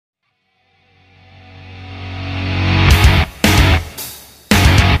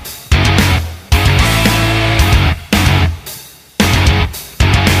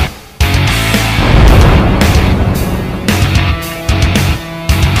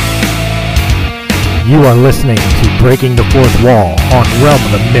You are listening to Breaking the Fourth Wall on Realm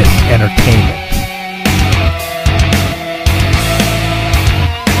of the Mist Entertainment.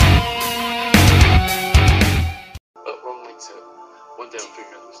 Oh, wrong mindset. One down,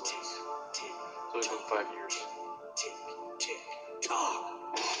 figure out this loss. It's only been 5 years.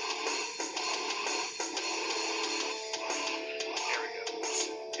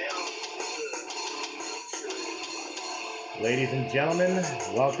 Ladies and gentlemen,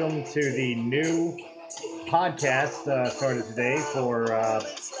 welcome to the new podcast started today for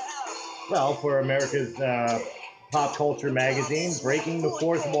America's pop culture magazine, Breaking the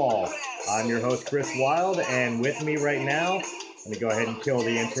Fourth Wall. I'm your host, Chris Wild, and with me right now, let me go ahead and kill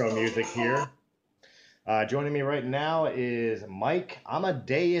the intro music here. Joining me right now is Mike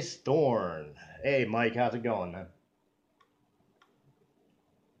Amadeus Thorne. Hey, Mike, how's it going, man?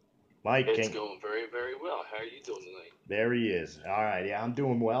 Mike, it's going very, very well. How are you doing tonight? There he is. All right, yeah, I'm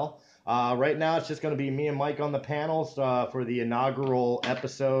doing well. Right now, it's just going to be me and Mike on the panels for the inaugural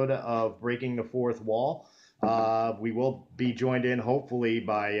episode of Breaking the Fourth Wall. We will be joined in, hopefully,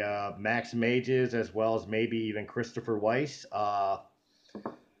 by Max Mages, as well as maybe even Christopher Weiss.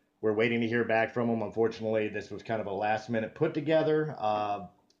 We're waiting to hear back from him. Unfortunately, this was kind of a last-minute put-together.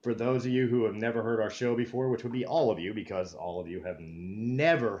 For those of you who have never heard our show before, which would be all of you, because all of you have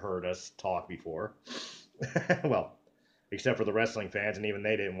never heard us talk before. Well, except for the wrestling fans, and even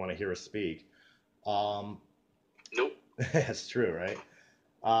they didn't want to hear us speak. Nope. That's true, right?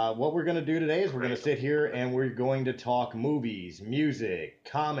 What we're going to do today is we're going to sit here and we're going to talk movies, music,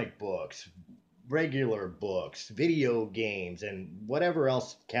 comic books, regular books, video games, and whatever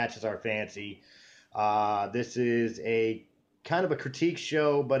else catches our fancy. This is a kind of a critique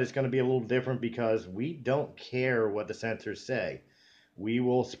show, but it's going to be a little different because we don't care what the censors say. We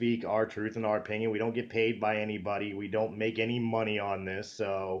will speak our truth and our opinion. We don't get paid by anybody. We don't make any money on this.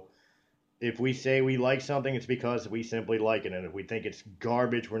 So if we say we like something, it's because we simply like it. And if we think it's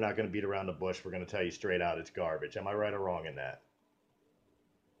garbage, we're not going to beat around the bush. We're going to tell you straight out it's garbage. Am I right or wrong in that?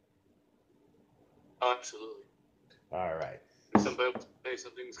 Absolutely. All right. If somebody say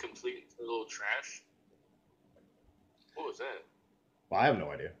something's complete and a little trash. What was that? Well, I have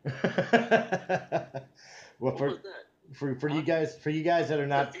no idea. Well, what was that? For you guys that are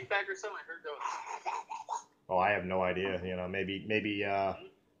not feedback or something, I heard that. Oh, I have no idea. You know, maybe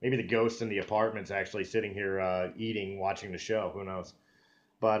the ghost in the apartment's actually sitting here eating, watching the show. Who knows?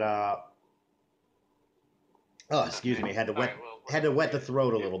 But oh, excuse me, had to wet the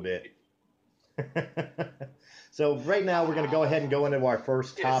throat a little bit. So right now we're going to go ahead and go into our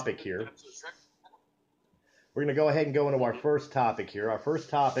first topic here. We're going to go ahead and go into our first topic here. Our first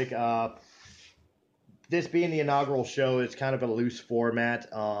topic, this being the inaugural show, it's kind of a loose format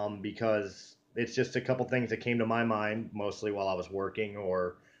because it's just a couple things that came to my mind, mostly while I was working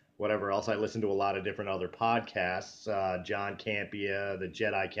or whatever else. I listened to a lot of different other podcasts, John Campea, the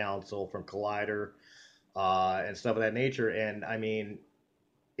Jedi Council from Collider, and stuff of that nature. And, I mean,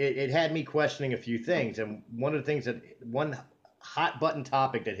 it had me questioning a few things. And one hot button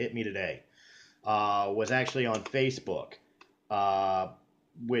topic that hit me today was actually on Facebook,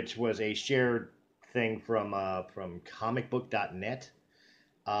 which was a shared thing from comicbook.net,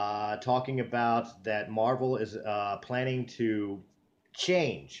 talking about that Marvel is planning to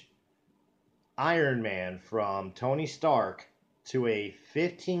change Iron Man from Tony Stark to a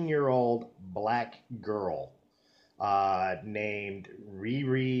 15-year-old black girl named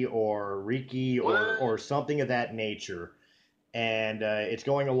Riri or Riki or something of that nature. And it's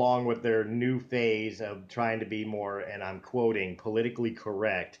going along with their new phase of trying to be more, and I'm quoting, politically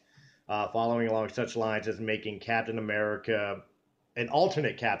correct, following along such lines as making Captain America, an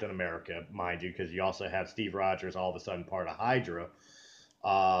alternate Captain America, mind you, because you also have Steve Rogers all of a sudden part of Hydra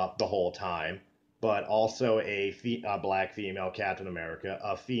the whole time, but also a black female Captain America,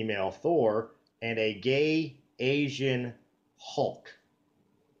 a female Thor, and a gay Asian Hulk.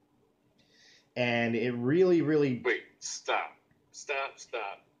 And it really, really... Wait, stop.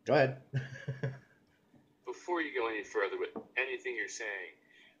 Go ahead. Before you go any further with anything you're saying,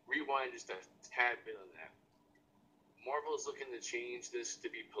 rewind just a tad bit on that. Marvel is looking to change this to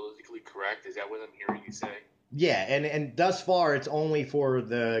be politically correct. Is that what I'm hearing you say? Yeah, and thus far it's only for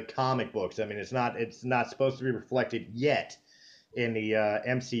the comic books. I mean, it's not supposed to be reflected yet in the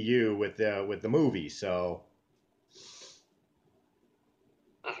MCU with the movies. So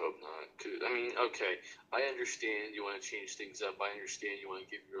I hope not. I mean, okay, I understand you want to change things up. I understand you want to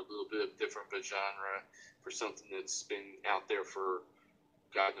give you a little bit of different genre for something that's been out there for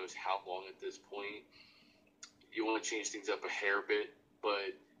God knows how long at this point. You want to change things up a hair bit,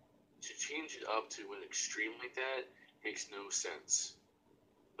 but to change it up to an extreme like that makes no sense.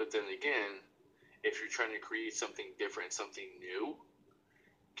 But then again, If you're trying to create something different, something new,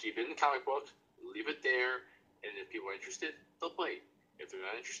 keep it in the comic book, leave it there, and if people are interested, they'll bite. If they're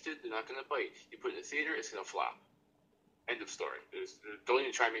not interested, they're not going to bite. You put it in the theater, it's going to flop. End of story. Don't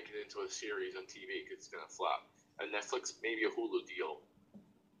even try to make it into a series on TV because it's going to flop. A Netflix, maybe a Hulu deal.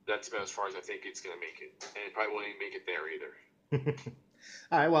 That's about as far as I think it's going to make it. And it probably won't even make it there either.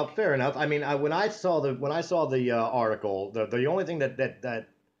 All right, well, fair enough. I mean, when I saw the article, the only thing that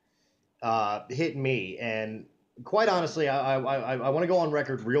hit me, and quite honestly, I want to go on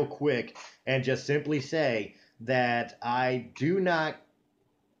record real quick and just simply say that I do not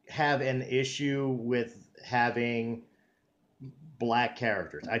have an issue with having black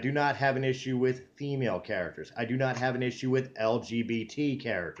characters. I do not have an issue with female characters. I do not have an issue with LGBT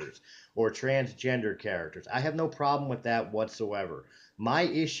characters or transgender characters. I have no problem with that whatsoever. My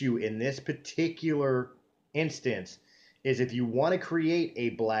issue in this particular instance is if you want to create a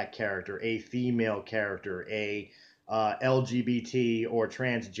black character, a female character, a LGBT or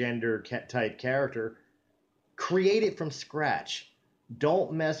transgender type character, create it from scratch.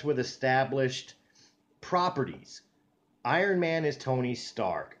 Don't mess with established properties. Iron Man is Tony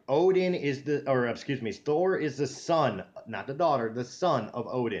Stark. Thor is the son, not the daughter, the son of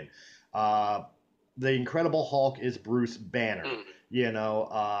Odin. The Incredible Hulk is Bruce Banner.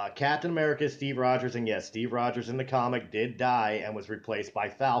 Captain America is Steve Rogers, and yes, Steve Rogers in the comic did die and was replaced by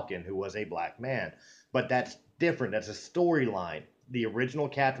Falcon, who was a black man. But that's different. That's a storyline. The original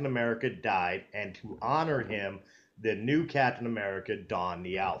Captain America died, and to honor him, the new Captain America donned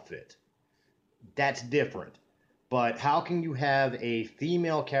the outfit. That's different. But how can you have a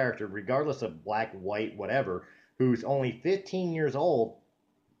female character, regardless of black, white, whatever, who's only 15 years old,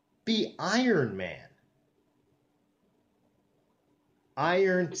 be Iron Man?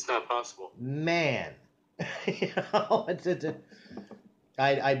 It's not possible. Man.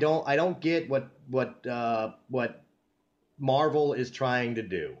 I don't get what Marvel is trying to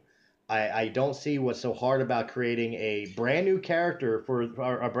do. I don't see what's so hard about creating a brand new character or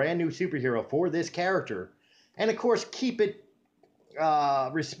a brand new superhero for this character. And of course, keep it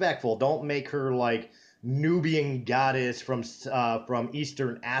respectful. Don't make her like Nubian goddess from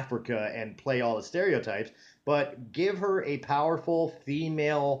Eastern Africa and play all the stereotypes. But give her a powerful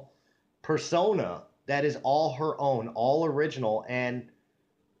female persona that is all her own, all original, and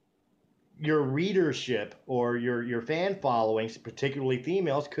your readership or your fan followings, particularly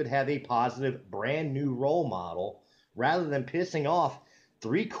females, could have a positive, brand new role model rather than pissing off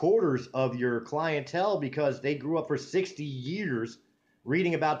 3/4 of your clientele because they grew up for 60 years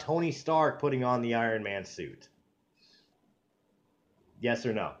reading about Tony Stark putting on the Iron Man suit. Yes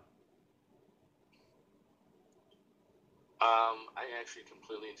or no? I actually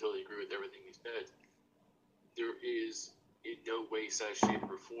completely and totally agree with everything you said. There is in no way, size, shape,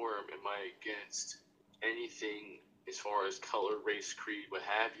 or form am I against anything as far as color, race, creed, what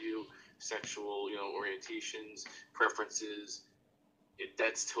have you, sexual, orientations, preferences.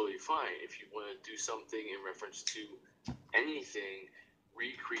 That's totally fine. If you want to do something in reference to anything,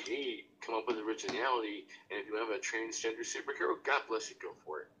 recreate, come up with originality, and if you have a transgender superhero, God bless you, go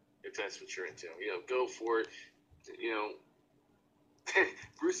for it. If that's what you're into, go for it.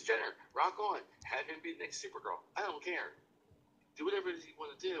 Bruce Jenner, rock on. Have him be the next Supergirl. I don't care. Do whatever it is you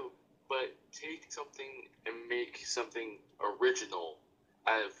want to do, but take something and make something original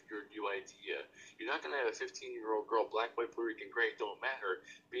out of your new idea. You're not going to have a 15-year-old girl, black, white, Puerto Rican, gray, don't matter,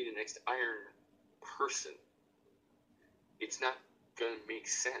 being the next Iron person. It's not going to make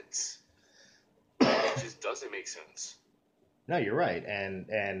sense. It just doesn't make sense. No, you're right. And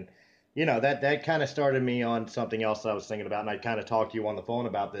that kind of started me on something else I was thinking about, and I kind of talked to you on the phone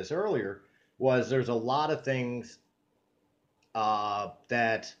about this earlier, was there's a lot of things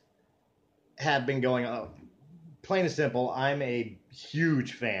that have been going on. Plain and simple, I'm a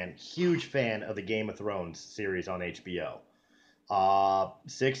huge fan of the Game of Thrones series on HBO.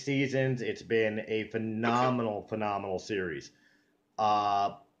 6 seasons, it's been a phenomenal series.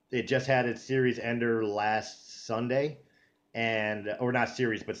 It just had its series ender last Sunday, or not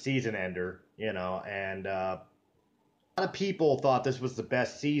series, but season ender, and a lot of people thought this was the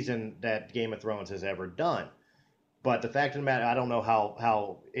best season that Game of Thrones has ever done. But the fact of the matter, I don't know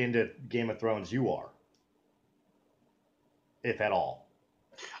how into Game of Thrones you are, if at all.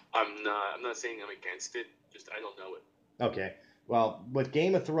 I'm not saying I'm against it, just I don't know it. Okay. Well, with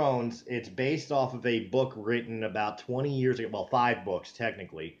Game of Thrones, it's based off of a book written about 20 years ago, well, 5 books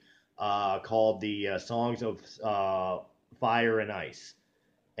technically, called the Songs of Fire and Ice.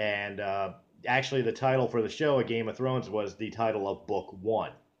 And actually the title for the show, A Game of Thrones, was the title of Book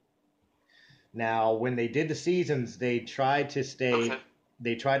 1. Now, when they did the seasons, they tried to stay...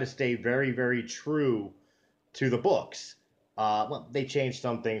 they try to stay very, very true to the books. Well, they changed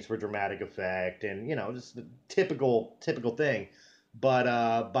some things for dramatic effect and, just the typical thing.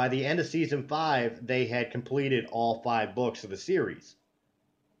 But by the end of season 5, they had completed all 5 books of the series.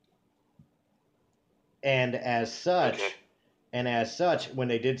 And as such, when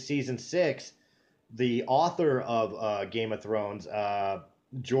they did season 6, the author of Game of Thrones,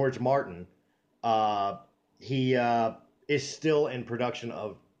 George Martin, he is still in production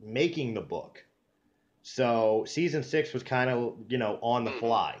of making the book. So season 6 was kind of, on the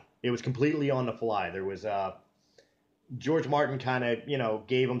fly. It was completely on the fly. There was George Martin kind of,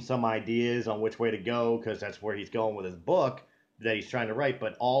 gave him some ideas on which way to go because that's where he's going with his book that he's trying to write.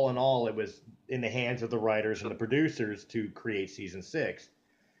 But all in all, it was in the hands of the writers and the producers to create season 6.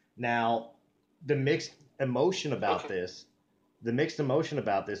 Now, the mixed emotion about this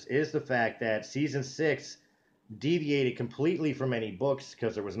is the fact that season 6 deviated completely from any books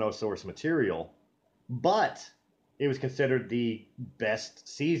because there was no source material, but it was considered the best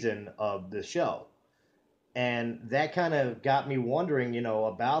season of the show. And that kind of got me wondering,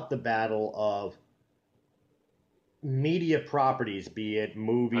 about the battle of media properties, be it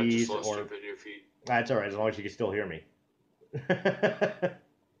movies or... Video feed. That's all right, as long as you can still hear me.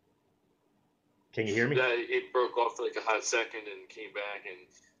 Can you hear me? Yeah, it broke off for like a hot second and came back, and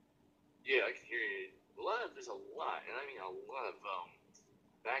yeah, I can hear you. There's a lot, and I mean a lot of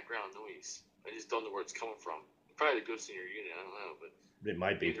background noise. I just don't know where it's coming from. Probably the ghost in your unit, I don't know, but it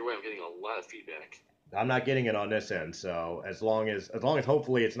might be. Either way, I'm getting a lot of feedback. I'm not getting it on this end, so as long as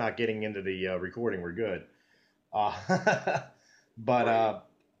hopefully it's not getting into the recording, we're good. But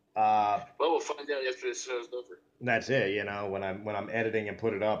well, we'll find out after this show's over. That's it, when I'm editing and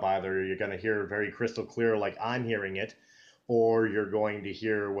put it up, either you're going to hear very crystal clear like I'm hearing it, or you're going to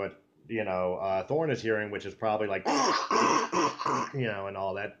hear what Thorne is hearing, which is probably like and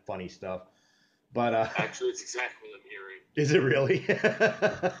all that funny stuff. But actually, it's exactly what I'm hearing. Is it really?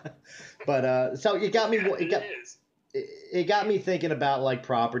 But so it got me. It got me thinking about like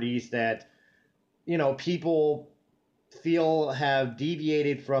properties that people feel have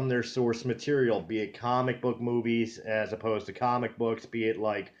deviated from their source material, be it comic book movies as opposed to comic books, be it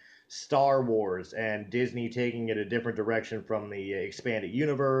like Star Wars and Disney taking it a different direction from the expanded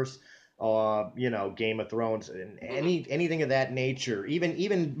universe, Game of Thrones and anything of that nature.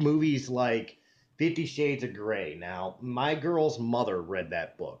 Even movies like 50 Shades of Grey. Now, my girl's mother read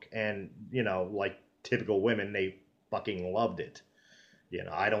that book, and like typical women, they fucking loved it.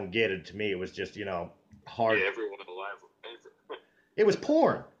 I don't get it. To me, it was just hard. Yeah, everyone alive. It was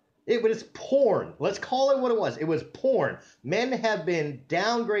porn. It was porn. Let's call it what it was. It was porn. Men have been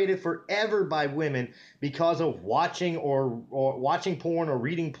downgraded forever by women because of watching or watching porn or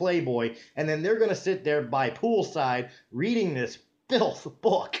reading Playboy, and then they're going to sit there by poolside reading this filth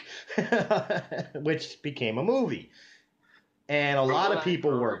book, which became a movie. And a lot of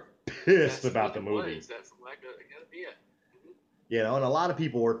people were pissed about the movie. That's what I gotta be at. And a lot of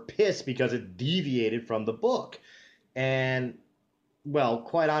people were pissed because it deviated from the book. And well,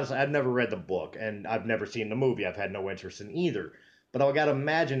 quite honestly, I've never read the book, and I've never seen the movie. I've had no interest in either. But I got to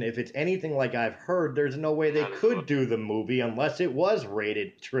imagine if it's anything like I've heard, there's no way they could do the movie unless it was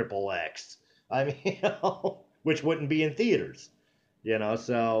rated XXX. I mean, which wouldn't be in theaters.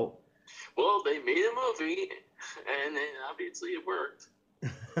 So... Well, they made a movie, and then obviously it worked.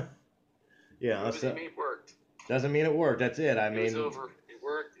 So they made worked. Doesn't mean it worked. That's it. It was over. It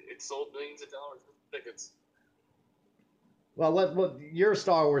worked. It sold millions of dollars worth of tickets. Well, you're a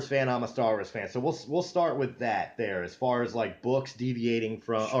Star Wars fan. I'm a Star Wars fan, so we'll start with that there. As far as like books deviating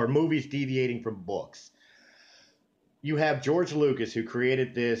from or movies deviating from books, you have George Lucas who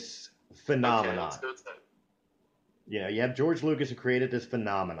created this phenomenon. Okay, let's go to that. You have George Lucas who created this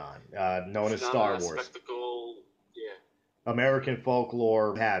phenomenon known as Star Wars. Spectacle, yeah. American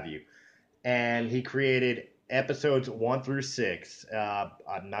folklore, have you? And he created episodes 1 through 6.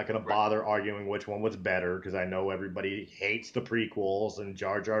 I'm not going to bother arguing which one was better because I know everybody hates the prequels and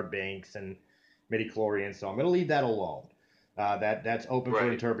Jar Jar Binks and midichlorians, so I'm going to leave that alone. That's open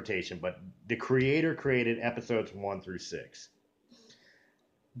for interpretation. But the creator created episodes 1 through 6.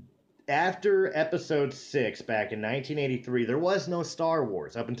 After episode 6, back in 1983, there was no Star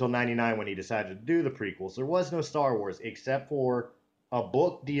Wars. Up until 99 when he decided to do the prequels, there was no Star Wars except for a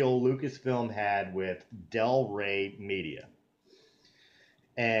book deal Lucasfilm had with Del Rey Media.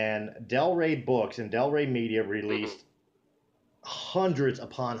 And Del Rey Books and Del Rey Media released hundreds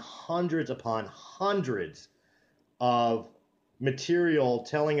upon hundreds upon hundreds of material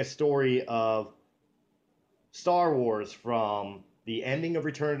telling a story of Star Wars from the ending of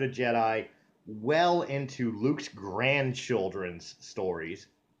Return of the Jedi well into Luke's grandchildren's stories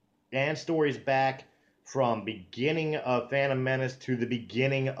and stories back from beginning of Phantom Menace to the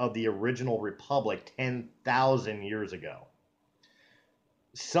beginning of the original Republic 10,000 years ago.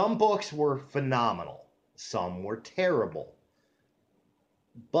 Some books were phenomenal. Some were terrible.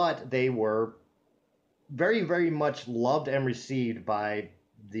 But they were very, very much loved and received by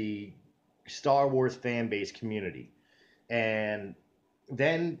the Star Wars fan base community. And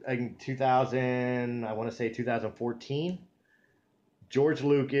then in 2014, George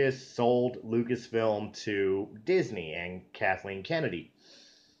Lucas sold Lucasfilm to Disney and Kathleen Kennedy.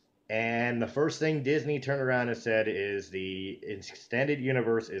 And the first thing Disney turned around and said is the extended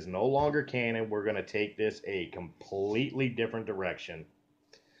universe is no longer canon. We're going to take this a completely different direction.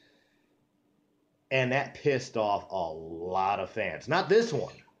 And that pissed off a lot of fans. Not this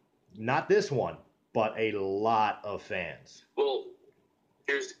one, but a lot of fans. Well,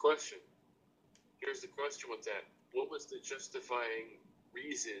 here's the question with that. What was the justifying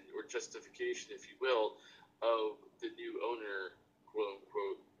reason or justification, if you will, of the new owner, quote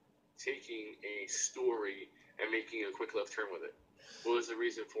unquote, taking a story and making a quick left turn with it? What was the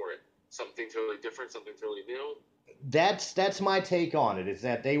reason for it? Something totally different, something totally new? That's my take on it, is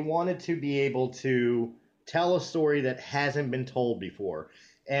that they wanted to be able to tell a story that hasn't been told before.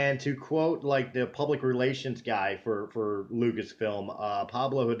 And to quote like the public relations guy for Lucasfilm,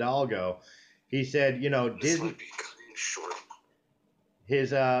 Pablo Hidalgo, he said, Disney might be cutting short.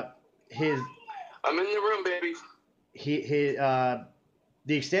 his I'm in the room, baby.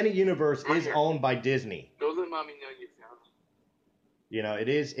 The extended universe is owned by Disney. Go let mommy know you found it.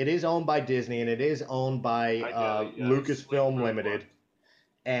 It is owned by Disney, and it is owned by Lucasfilm Limited,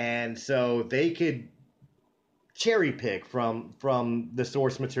 and so they could cherry pick from the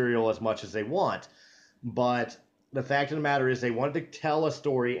source material as much as they want. But the fact of the matter is they wanted to tell a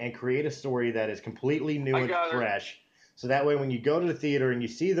story and create a story that is completely new and fresh. So that way when you go to the theater and you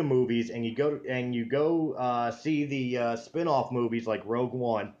see the movies and you go see the spin-off movies like Rogue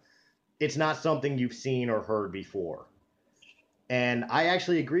One, it's not something you've seen or heard before. And I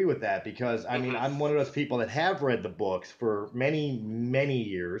actually agree with that because, I mean, I'm one of those people that have read the books for many, many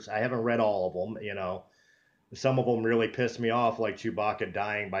years. I haven't read all of them, Some of them really pissed me off, like Chewbacca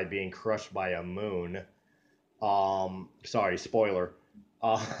dying by being crushed by a moon. Sorry, spoiler.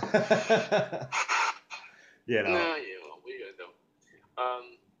 No, we gotta know.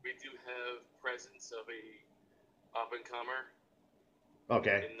 We do have presence of a up-and-comer.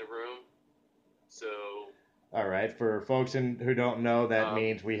 Okay. In the room. So. All right. For folks who don't know, that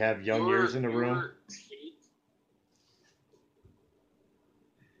means we have young ears in the room.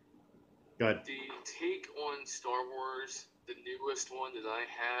 Go ahead. The take on Star Wars, the newest one that I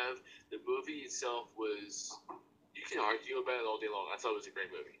have, the movie itself was, you can argue about it all day long. I thought it was a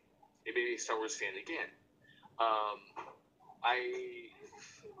great movie. It made me a Star Wars fan again.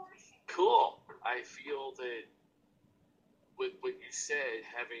 I feel that with what you said,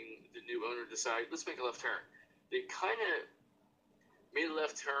 having the new owner decide, let's make a left turn. They kind of made a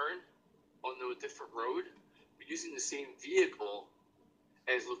left turn on a different road, but using the same vehicle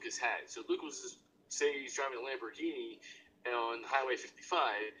as Lucas had. So Lucas, say he's driving a Lamborghini on Highway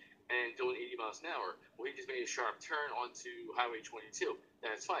 55 and going 80 miles an hour. Well, he just made a sharp turn onto Highway 22.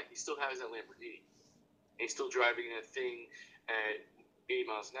 That's fine. He still has that Lamborghini. And he's still driving that thing at 80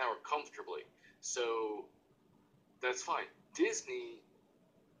 miles an hour comfortably. So that's fine. Disney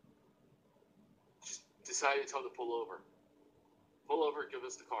just decided to tell him to pull over. Pull over, give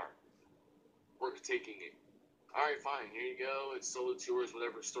us the car. We're taking it. All right, fine. Here you go. It's sold, it's yours,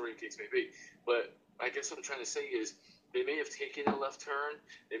 whatever story case may be. But I guess what I'm trying to say is they may have taken a left turn.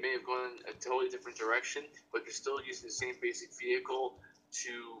 They may have gone a totally different direction, but they're still using the same basic vehicle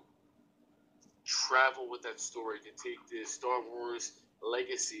to travel with that story, to take the Star Wars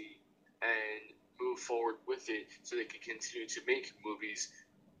legacy and move forward with it so they can continue to make movies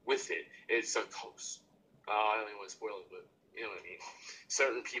with it. It's a close. I don't even want to spoil it, but you know what I mean.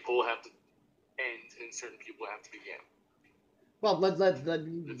 Certain people have to end and certain people have to begin. Well,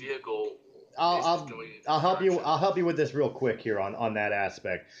 the vehicle. I'll help you. I'll help you with this real quick here on that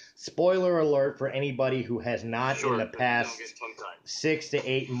aspect. Spoiler alert for anybody who has not in the past 6 to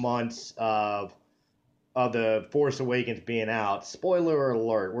 8 months of the Force Awakens being out. Spoiler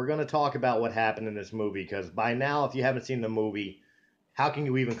alert. We're going to talk about what happened in this movie because by now, if you haven't seen the movie, how can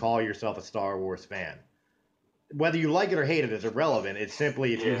you even call yourself a Star Wars fan? Whether you like it or hate it is irrelevant. It's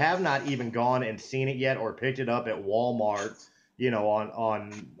simply if you have not even gone and seen it yet or picked it up at Walmart,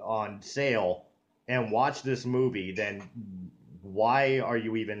 on sale and watch this movie, then why are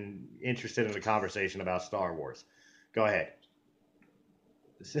you even interested in a conversation about Star Wars? Go ahead.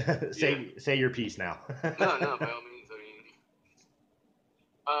 Say your piece now. No, by all means. I mean,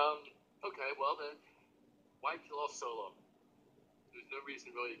 okay, well then, why kill off Solo? There's no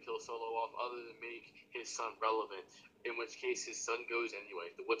reason really to kill Solo off other than make his son relevant, in which case his son goes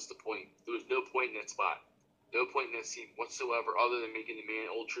anyway. What's the point? There was no point in that spot. No point in that scene whatsoever other than making the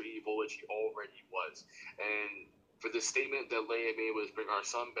man ultra evil, which he already was. And for the statement that Leia made was bring our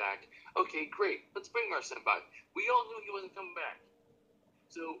son back, okay, great, let's bring our son back. We all knew he wasn't coming back.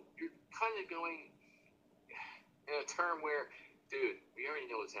 So you're kind of going in a term where, dude, we already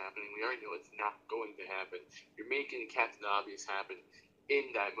know what's happening. We already know it's not going to happen. You're making Captain Obvious happen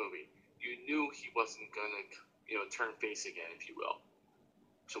in that movie. You knew he wasn't going to, turn face again, if you will.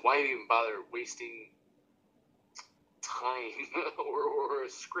 So why even bother wasting time or a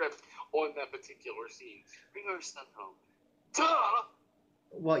script on that particular scene? Bring our son home. Duh!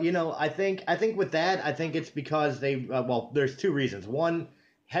 Well, I think with that, I think it's because there's two reasons. One,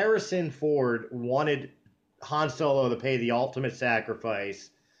 Harrison Ford wanted Han Solo to pay the ultimate sacrifice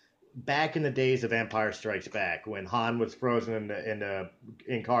back in the days of Empire Strikes Back when Han was frozen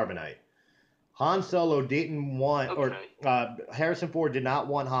in carbonite. Han Solo didn't want, Harrison Ford did not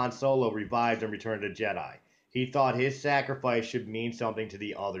want Han Solo revived and returned to Jedi. He thought his sacrifice should mean something to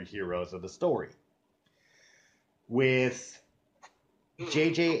the other heroes of the story. With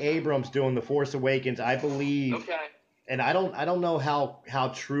J.J. Abrams doing The Force Awakens, I believe, and I don't know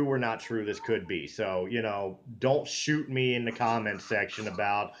how true or not true this could be. So, don't shoot me in the comments section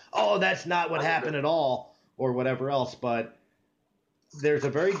about, oh, that's not what happened at all, or whatever else. But there's a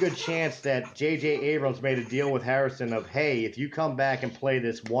very good chance that J.J. Abrams made a deal with Harrison of, hey, if you come back and play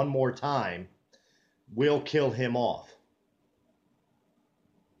this one more time, we'll kill him off.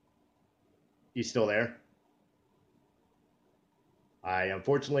 You still there? I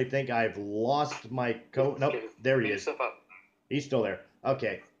unfortunately think I've lost my coat. Nope, there he is. He's still there.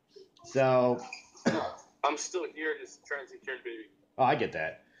 Okay. So. I'm still here just trying to take care of the baby. Oh, I get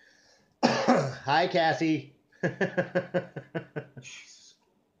that. Hi, Cassie.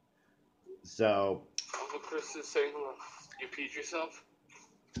 So. Uncle Chris is saying, you peed yourself?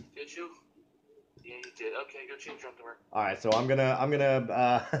 Did you? Yeah, you did. Okay, go change your underwear. All right, so I'm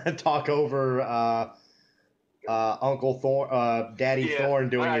gonna talk over Uncle Thorne, Daddy Thorne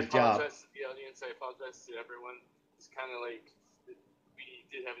doing his job. Yeah, audience, I apologize to everyone. It's kind of like we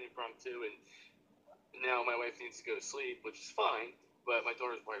did have an impromptu, and now my wife needs to go to sleep, which is fine. But my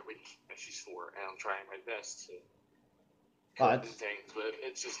daughter's wide awake, and she's 4, and I'm trying my best to cope with things, but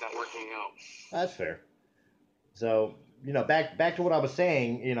it's just not working out. That's fair. So back to what I was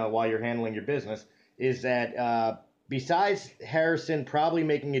saying, while you're handling your business, is that besides Harrison probably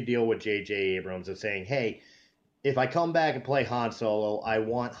making a deal with J.J. Abrams of saying, hey, if I come back and play Han Solo, I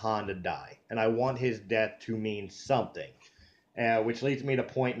want Han to die, and I want his death to mean something. Which leads me to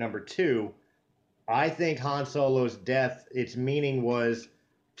point number 2. I think Han Solo's death, its meaning was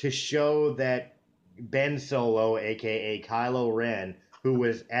to show that Ben Solo, a.k.a. Kylo Ren, who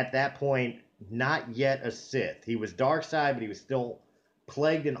was at that point not yet a Sith. He was dark side, but he was still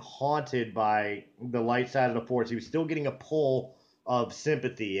plagued and haunted by the light side of the Force. He was still getting a pull of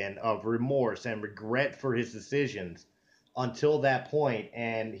sympathy and of remorse and regret for his decisions until that point.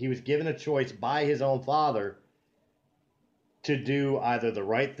 And he was given a choice by his own father to do either the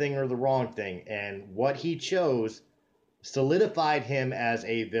right thing or the wrong thing. And what he chose solidified him as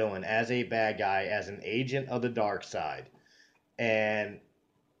a villain, as a bad guy, as an agent of the dark side. And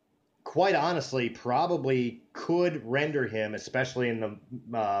quite honestly, probably could render him, especially in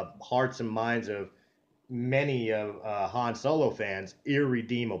the hearts and minds of many of Han Solo fans,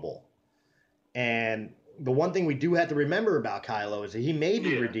 irredeemable. And the one thing we do have to remember about Kylo is that he may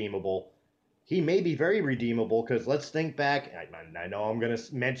be redeemable. He may be very redeemable, because let's think back. I know I'm going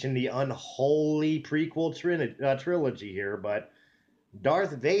to mention the unholy prequel trilogy here, but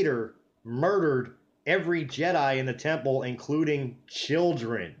Darth Vader murdered every Jedi in the temple, including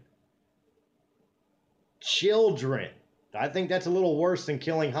children. Children. I think that's a little worse than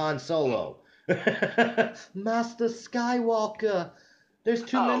killing Han Solo. Master Skywalker, there's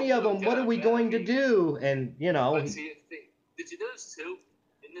too many of them. What are we going to do? And, But see, did you notice, too,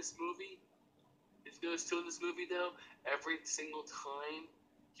 in this movie? Did you notice, too, in this movie, though? Every single time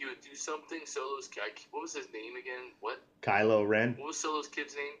he would do something, Solo's... What was his name again? What? Kylo Ren. What was Solo's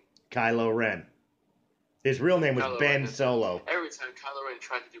kid's name? Kylo Ren. His real name was Ben Solo. Every time Kylo Ren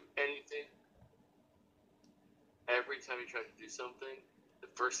tried to do anything, every time he tried to do something, the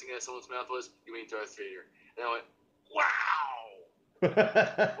first thing out of someone's mouth was, "You ain't Darth Vader." And I went, wow!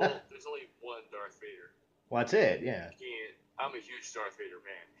 Well, there's only one Darth Vader. Well, that's it, yeah. I'm a huge Darth Vader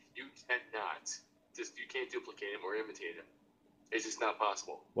fan. You can't duplicate him or imitate him. It's just not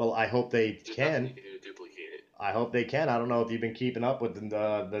possible. Well, I hope they can. You can do to duplicate it. I hope they can. I don't know if you've been keeping up with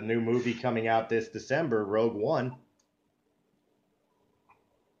the new movie coming out this December, Rogue One.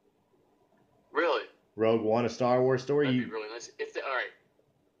 Really? Rogue One, a Star Wars story. That'd be really nice. All right.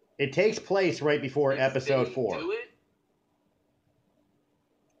 It takes place right before Episode 4. Do it?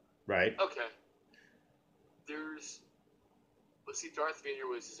 Right. Okay. See, Darth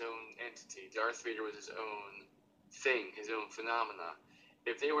Vader was his own entity. Darth Vader was his own thing, his own phenomena.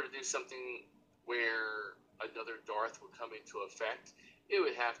 If they were to do something where another Darth would come into effect, it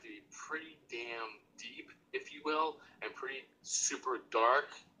would have to be pretty damn deep, if you will, and pretty super dark,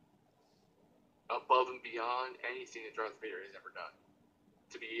 above and beyond anything that Darth Vader has ever done.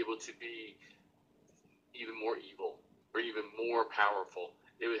 To be able to be even more evil, or even more powerful,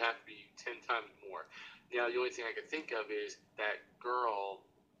 it would have to be 10 times more. Now, the only thing I could think of is that girl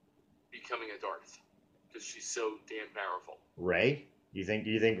becoming a Darth, because she's so damn powerful. Rey? You think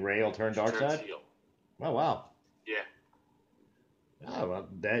Rey will turn dark side? Heel. Oh wow. Yeah. Oh well,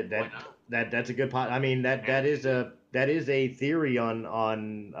 that's a good pot. I mean that is a theory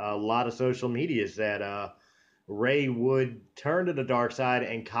on a lot of social medias that Rey would turn to the dark side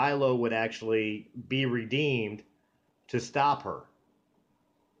and Kylo would actually be redeemed to stop her.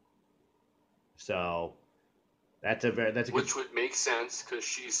 So that's a which would make sense because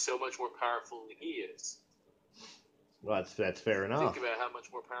she's so much more powerful than he is. Well, that's fair enough. Think about how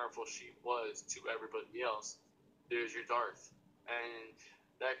much more powerful she was to everybody else. There's your Darth, and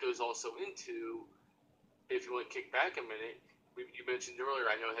that goes also into, if you want to kick back a minute, you mentioned earlier.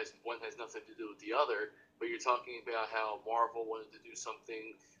 I know one has nothing to do with the other, but you're talking about how Marvel wanted to do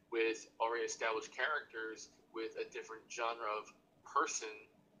something with already established characters with a different genre of person.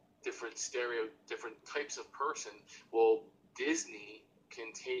 Different types of person. Well, Disney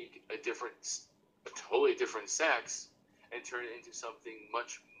can take a totally different sex and turn it into something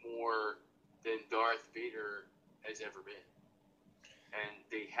much more than Darth Vader has ever been. And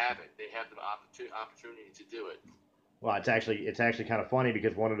they have it. They have the opportunity to do it. Well, it's actually kind of funny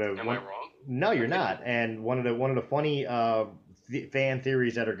because one of the. Am I wrong? No, you're not. And one of the funny fan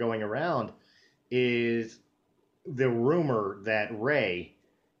theories that are going around is the rumor that Rey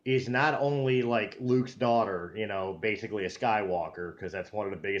is not only like Luke's daughter, basically a Skywalker, because that's one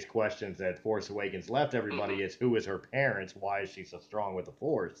of the biggest questions that Force Awakens left everybody is who is her parents? Why is she so strong with the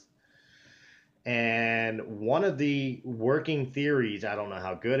Force? And one of the working theories, I don't know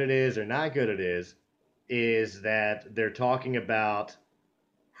how good it is or not good it is that they're talking about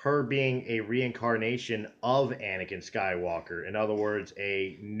her being a reincarnation of Anakin Skywalker. In other words,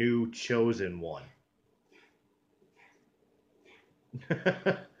 a new chosen one.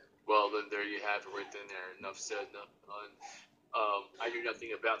 Well, then there you have it right then there. Enough said, enough done. I knew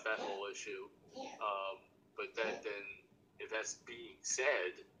nothing about that whole issue. But then, if that's being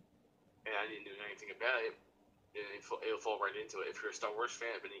said, and I didn't know anything about it, then it'll fall right into it. If you're a Star Wars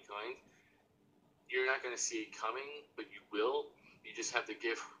fan of any kind, you're not going to see it coming, but you will. You just have to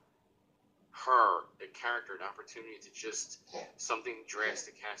give her, a character, an opportunity to just something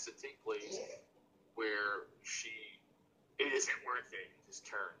drastic has to take place where it isn't worth it. It just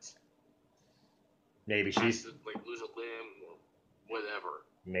turns. Maybe she's to, lose a limb or whatever.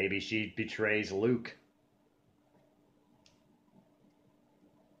 Maybe she betrays Luke.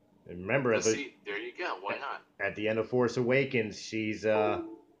 And remember, there you go. Why not? At the end of Force Awakens, she's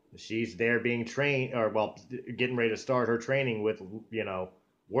there being trained, getting ready to start her training with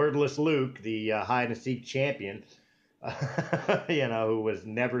wordless Luke, the hide and seek champion, who was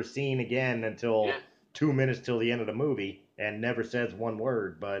never seen again until 2 minutes till the end of the movie and never says one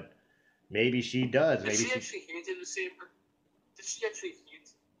word, but. Maybe she does. Did she actually hand him the saber? Did she actually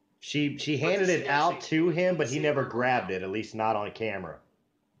hand? She handed it out to him, but he never grabbed it. At least not on camera.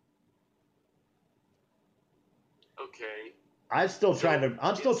 Okay. I'm still trying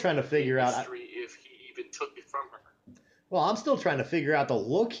to figure out if he even took it from her. Well, I'm still trying to figure out the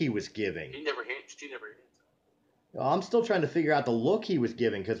look he was giving. She never handed it. Well, I'm still trying to figure out the look he was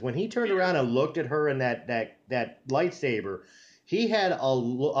giving because when he turned around and looked at her in that lightsaber. He had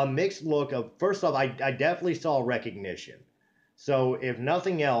a mixed look of, first off, I definitely saw recognition. So if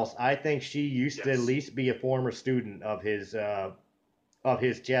nothing else, I think she used to at least be a former student of his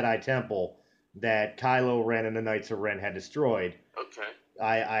Jedi Temple that Kylo Ren and the Knights of Ren had destroyed. Okay.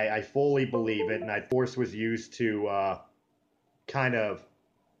 I fully believe it, and Force was used to kind of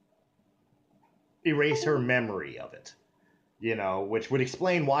erase her memory of it. Which would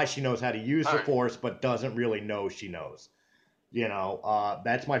explain why she knows how to use the Force, but doesn't really know she knows.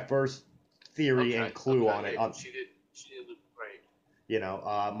 That's my first theory and clue on it. She did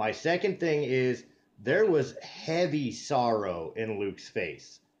right. My second thing is there was heavy sorrow in Luke's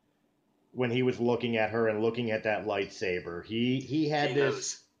face when he was looking at her and looking at that lightsaber. He had this.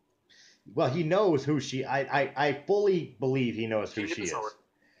 Knows. Well, he knows who she. I fully believe he knows who she is,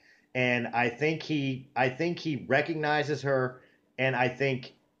 and I think he recognizes her, and I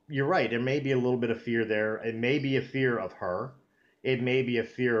think you're right. There may be a little bit of fear there. It may be a fear of her. It may be a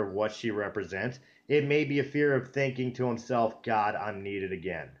fear of what she represents. It may be a fear of thinking to himself, God, I'm needed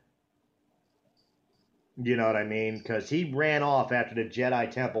again. You know what I mean? Because he ran off after the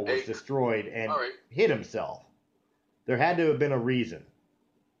Jedi Temple was destroyed and hit himself. There had to have been a reason.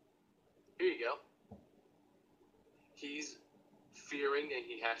 Here you go. He's fearing and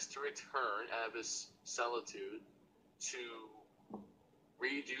he has to return out of his solitude to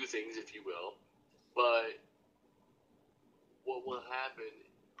redo things, if you will. But what will happen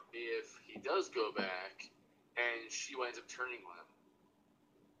if he does go back and she winds up turning on him?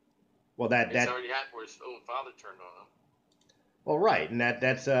 Well, it's already happened where his own father turned on him. Well, right, and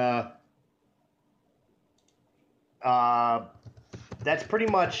that's pretty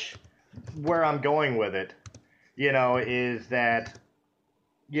much where I'm going with it. You know, is that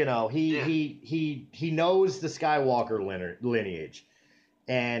he knows the Skywalker lineage,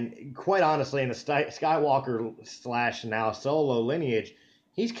 and quite honestly, in the Skywalker / now Solo lineage,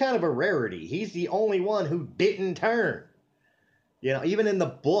 he's kind of a rarity. He's the only one who didn't turn. You know, even in the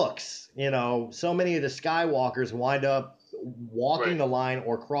books, so many of the Skywalkers wind up walking the line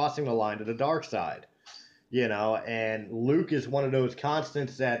or crossing the line to the dark side. And Luke is one of those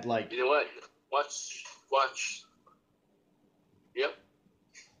constants that, like... You know what? Watch. Yep.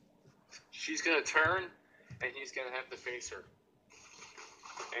 She's going to turn, and he's going to have to face her.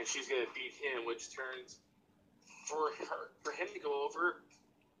 And she's going to beat him, which turns... For him to go over,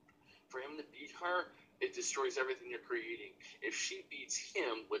 for him to beat her, it destroys everything you're creating. If she beats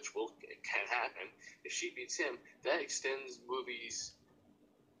him, which can happen, if she beats him, that extends movies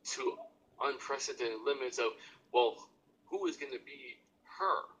to unprecedented limits of, well, who is going to beat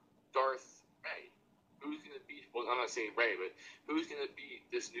her? Darth Rey. Who's going to beat, well, I'm not saying Rey, but who's going to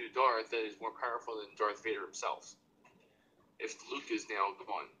beat this new Darth that is more powerful than Darth Vader himself? If Luke is now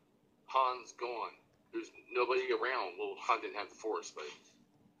gone, Han's gone, there's nobody around. Well, Han didn't have the Force, but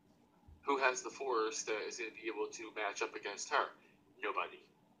who has the Force that is going to be able to match up against her? Nobody.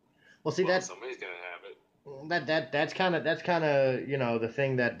 Well, see, somebody's going to have it. That's kind of the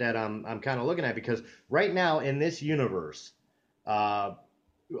thing that I'm kind of looking at, because right now in this universe of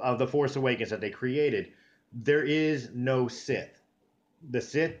the Force Awakens that they created, there is no Sith. The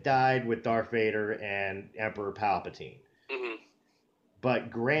Sith died with Darth Vader and Emperor Palpatine. Mm-hmm. But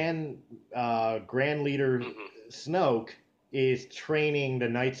Grand Leader Snoke is training the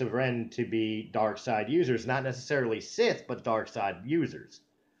Knights of Ren to be dark side users, not necessarily Sith, but dark side users.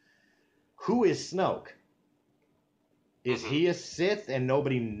 Who is Snoke? Is he a Sith and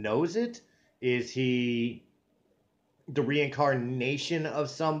nobody knows it? Is he the reincarnation of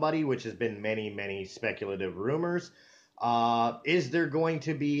somebody, which has been many, many speculative rumors? Is there going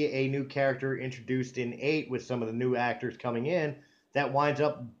to be a new character introduced in 8 with some of the new actors coming in that winds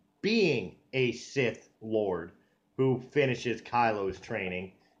up being a Sith Lord who finishes Kylo's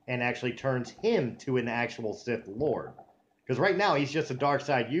training and actually turns him to an actual Sith Lord? Because right now he's just a dark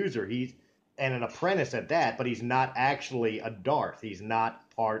side user. He's an apprentice at that, but he's not actually a Darth. He's not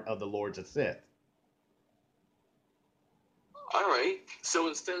part of the Lords of Sith. All right. So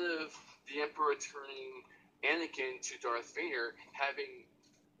instead of the Emperor turning Anakin to Darth Vader, having,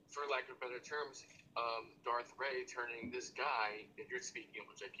 for lack of better terms, Darth Rey turning this guy, if you're speaking,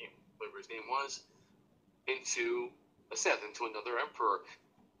 which I can't remember his name was, into a Sith, into another Emperor,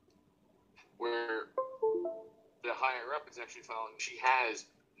 where the higher up is actually following. She has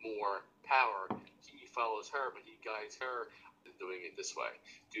more power. He follows her, but he guides her in doing it this way.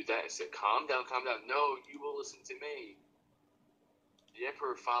 Do that and say, calm down. No, you will listen to me. The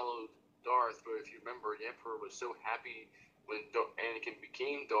Emperor followed Darth, but if you remember, the Emperor was so happy when Anakin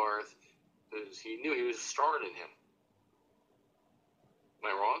became Darth because he knew he was stronger than him. Am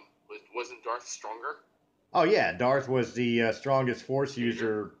I wrong? Wasn't Darth stronger? Oh yeah, Darth was the strongest Force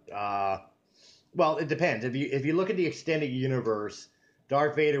user. Well, it depends. If you look at the extended universe,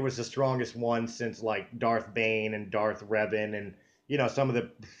 Darth Vader was the strongest one since like Darth Bane and Darth Revan and some of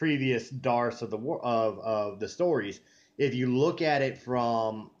the previous Darths of the stories. If you look at it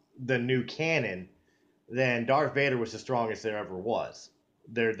from the new canon, then Darth Vader was the strongest there ever was.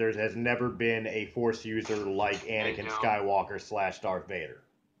 There has never been a Force user like Anakin Skywalker / Darth Vader.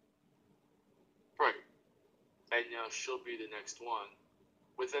 Right. And now she'll be the next one.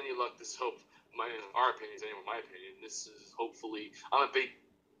 With any luck, our opinions, anyway, my opinion, this is hopefully, I'm a big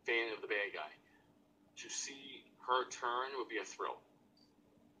fan of the bad guy. to see her turn would be a thrill.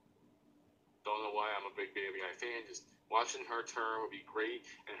 Don't know why, I'm a big Baby Eye fan. Just watching her turn would be great,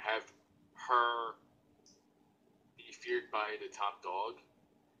 and have her be feared by the top dog,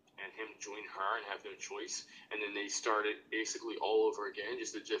 and him join her and have no choice, and then they start it basically all over again,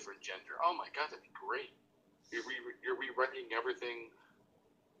 just a different gender. Oh my god, that'd be great. You're rewriting everything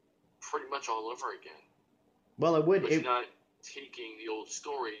pretty much all over again. Well, it would. But you're not taking the old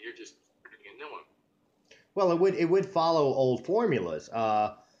story, you're just bringing a new one. Well, it would follow old formulas.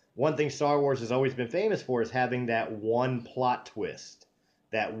 One thing Star Wars has always been famous for is having that one plot twist.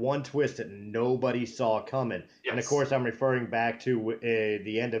 That one twist that nobody saw coming. Yes. And of course, I'm referring back to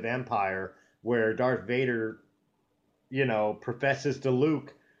the end of Empire, where Darth Vader, professes to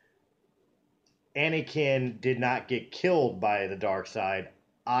Luke, Anakin did not get killed by the dark side.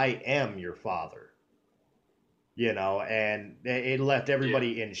 I am your father. And it left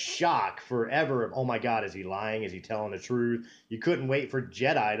everybody in shock forever. Oh my God, is he lying? Is he telling the truth? You couldn't wait for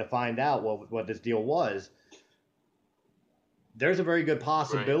Jedi to find out what this deal was. There's a very good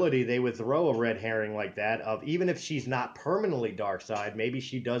possibility they would throw a red herring like that of, even if she's not permanently dark side, maybe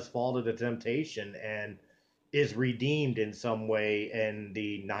she does fall to the temptation and is redeemed in some way in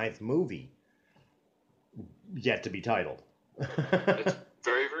the 9th movie, yet to be titled. It's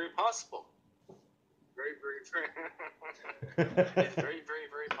very, very possible. It's very, very,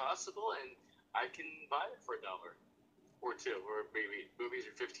 very possible, and I can buy it for $1 or $2, or maybe movies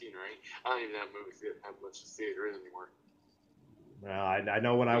are $15, right? I don't even have movies that have much theater in anymore. Well, I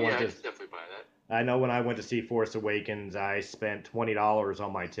know when I went to. I can definitely buy that. I know when I went to see Force Awakens, I spent $20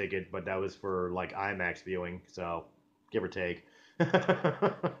 on my ticket, but that was for like IMAX viewing, so give or take. Okay,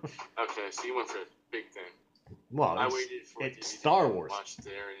 so you went for a big thing. Well, I waited for it's Star Wars. Watched it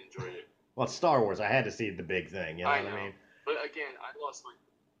there and enjoyed it. Well, it's Star Wars. I had to see the big thing. You know what I mean? But again, I lost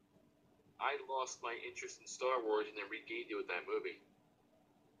my interest in Star Wars and then regained it with that movie.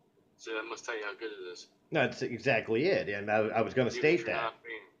 So that must tell you how good it is. No, that's exactly it. And I was going to state that.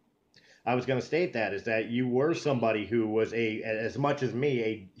 I was going to state that is that you were somebody who was as much as me,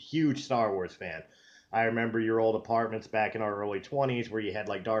 a huge Star Wars fan. I remember your old apartments back in our early 20s where you had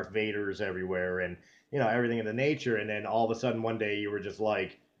like Darth Vaders everywhere and everything of the nature. And then all of a sudden one day you were just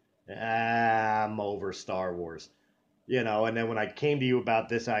like, I'm over Star Wars. And then when I came to you about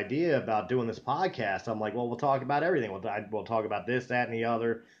this idea about doing this podcast, I'm like, well, we'll talk about everything. We'll talk about this, that, and the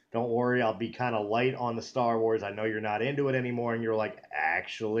other. Don't worry, I'll be kind of light on the Star Wars. I know you're not into it anymore. And you're like,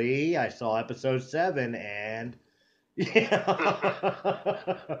 actually, I saw episode 7 and...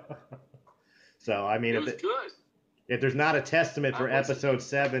 So, I mean... It was good. If there's not a testament for episode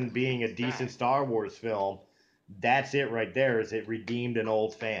 7 being a decent Star Wars film, that's it right there, is it redeemed an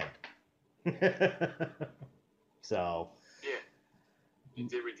old fan. So... Yeah. You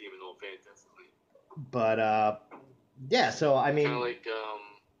did redeem an old fan, definitely. But, yeah, so, I mean... Kind of like,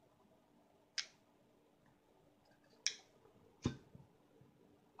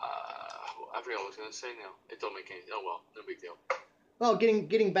 I forgot what I was going to say now. It don't make any... Oh, well, no big deal. Well,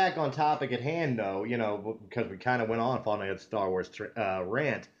 getting back on topic at hand, though, because we kind of went off on a Star Wars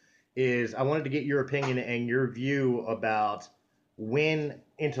rant, is I wanted to get your opinion and your view about when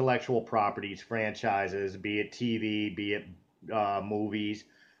intellectual properties, franchises, be it TV, be it movies,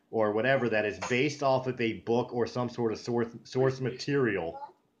 or whatever that is based off of a book or some sort of source material.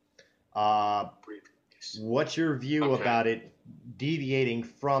 What's your view about it deviating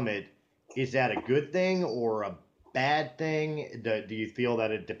from it? Is that a good thing or a bad thing? Do you feel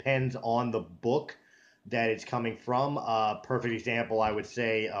that it depends on the book that it's coming from? A perfect example, I would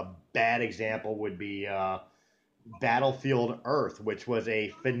say, a bad example would be Battlefield Earth, which was a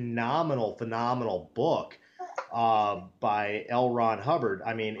phenomenal book by L. Ron Hubbard.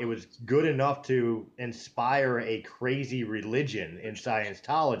 I mean, it was good enough to inspire a crazy religion in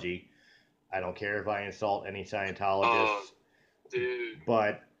Scientology. I don't care if I insult any Scientologists. Dude.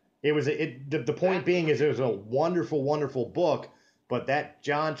 But the point being is it was a wonderful book, but that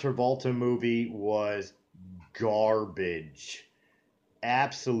John Travolta movie was garbage.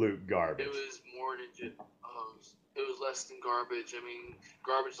 Absolute garbage. It was more than just, it was less than garbage. I mean,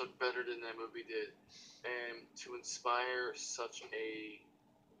 garbage looked better than that movie did. And to inspire such a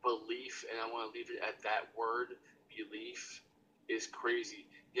belief, and I want to leave it at that word, belief, is crazy.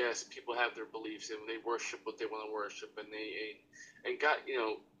 Yes, people have their beliefs and they worship what they want to worship, and God,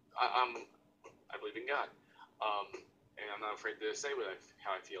 I believe in God, and I'm not afraid to say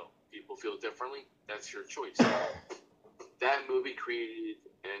how I feel. People feel differently. That's your choice. That movie created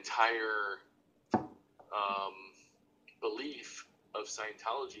an entire belief of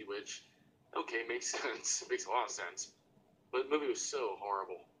Scientology, which makes sense. It makes a lot of sense. But the movie was so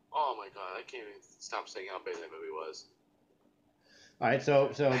horrible. Oh my god, I can't even stop saying how bad that movie was. All right,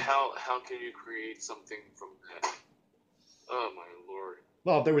 so how can you create something from that? Oh my lord.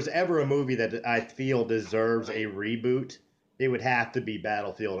 Well, if there was ever a movie that I feel deserves a reboot, it would have to be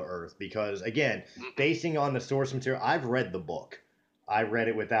Battlefield Earth because, again, basing on the source material, I've read the book. I read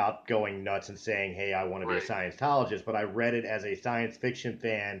it without going nuts and saying, hey, I want to be a Scientologist, but I read it as a science fiction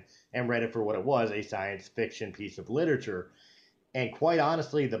fan and read it for what it was, a science fiction piece of literature. And quite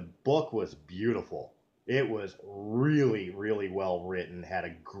honestly, the book was beautiful. It was really, really well written. Had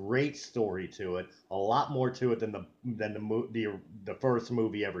a great story to it. A lot more to it than the first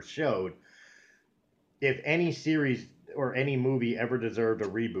movie ever showed. If any series or any movie ever deserved a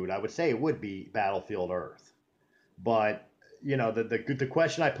reboot, I would say it would be Battlefield Earth. But the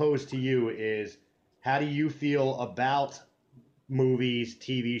question I pose to you is, how do you feel about movies,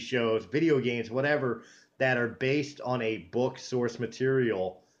 TV shows, video games, whatever, that are based on a book source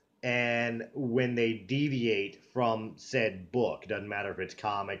material, and when they deviate from said book, doesn't matter if it's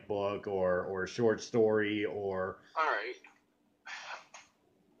comic book or short story or... All right.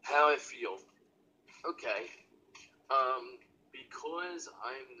 How I feel. Okay. Because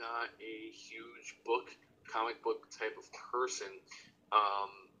I'm not a huge comic book type of person,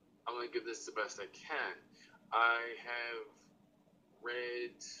 I'm going to give this the best I can. I have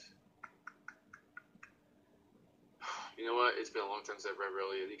read... You know what? It's been a long time since I've read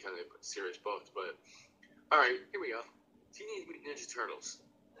really any kind of serious books, but... Alright, here we go. Teenage Mutant Ninja Turtles.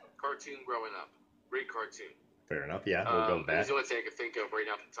 Cartoon growing up. Great cartoon. Fair enough, yeah. We'll go back. It's the only thing I can think of right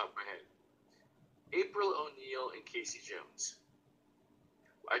now off the top of my head. April O'Neil and Casey Jones.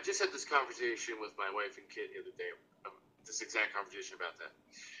 I just had this conversation with my wife and kid the other day. This exact conversation about that.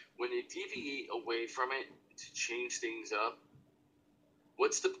 When they deviate away from it to change things up,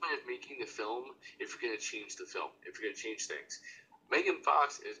 what's the point of making the film if you're going to change the film, if you're going to change things? Megan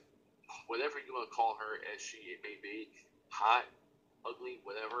Fox is, whatever you want to call her as it may be, hot, ugly,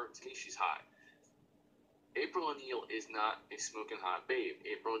 whatever. To me, she's hot. April O'Neil is not a smoking hot babe.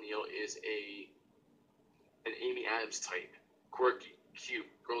 April O'Neil is an Amy Adams type. Quirky, cute,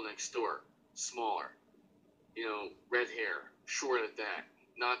 girl next door, smaller. Red hair, short at that.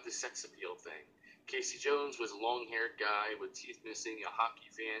 Not the sex appeal thing. Casey Jones was a long-haired guy with teeth missing, a hockey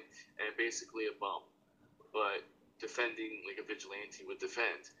fan, and basically a bum. But defending like a vigilante would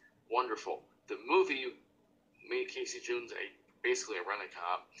defend. Wonderful. The movie made Casey Jones basically a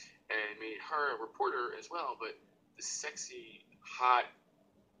rent-a-cop and made her a reporter as well, but the sexy, hot,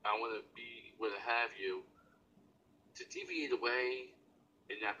 I want to be where to have you, to deviate away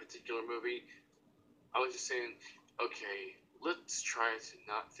in that particular movie, I was just saying, okay, let's try to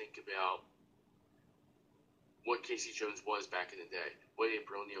not think about what Casey Jones was back in the day, what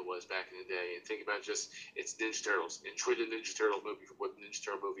April O'Neil was back in the day, and think about just, it's Ninja Turtles. Enjoy the Ninja Turtle movie for what the Ninja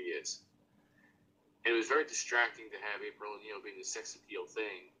Turtle movie is. And it was very distracting to have April O'Neil being the sex appeal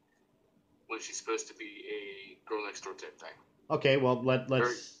thing when she's supposed to be a girl next door type thing. Okay, well,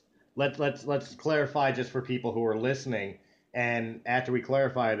 let's clarify just for people who are listening, and after we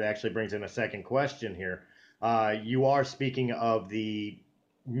clarify, it actually brings in a second question here. You are speaking of the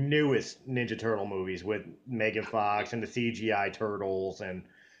newest Ninja Turtle movies with Megan Fox and the CGI turtles and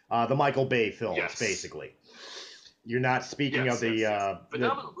the Michael Bay films, basically. You're not speaking of the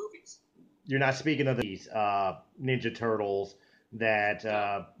phenomenal movies. You're not speaking of these Ninja Turtles that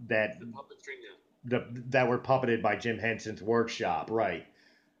that were puppeted by Jim Henson's workshop, right?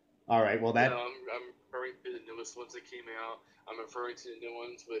 All right. Well, that. I'm referring to the newest ones that came out. I'm referring to the new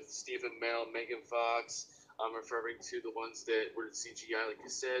ones with Stephen Amell, Megan Fox. I'm referring to the ones that were CGI, like you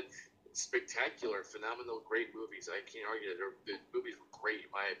said. Spectacular, phenomenal, great movies. I can't argue that. The movies were great,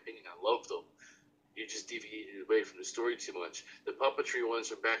 in my opinion. I loved them. You just deviated away from the story too much. The puppetry ones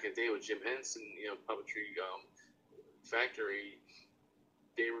from back in the day with Jim Henson, Puppetry Factory,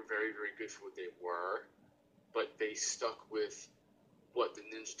 they were very, very good for what they were, but they stuck with what the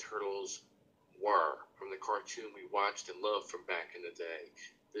Ninja Turtles were from the cartoon we watched and loved from back in the day.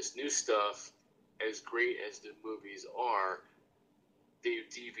 This new stuff, as great as the movies are, they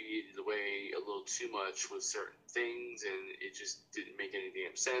deviated away a little too much with certain things, and it just didn't make any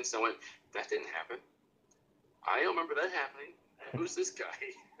damn sense. I went, that didn't happen. I don't remember that happening. Who's this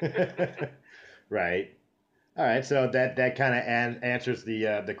guy? Right. All right. So that kind of answers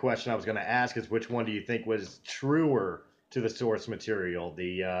the question I was going to ask: is which one do you think was truer to the source material,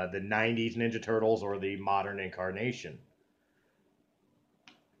 the '90s Ninja Turtles or the modern incarnation?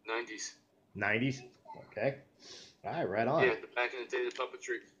 '90s. '90s. Okay. All right. Right on. Yeah, back in the day, the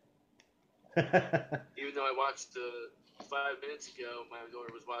puppetry. Even though I watched the 5 minutes ago, my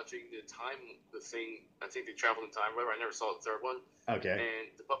daughter was watching the thing. I think they traveled in time. Whatever. I never saw the third one. Okay.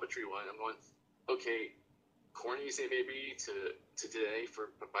 And the puppetry one. I'm going, okay, corny as it may be to today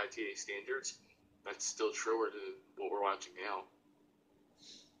by today's standards, that's still truer to what we're watching now.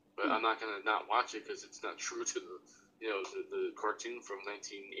 But I'm not gonna not watch it because it's not true to the cartoon from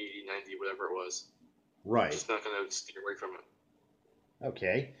 1980, 90, whatever it was. Right. I'm just not gonna steer away from it.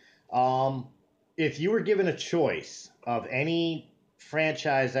 Okay. If you were given a choice of any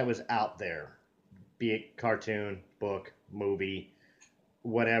franchise that was out there, be it cartoon, book, movie,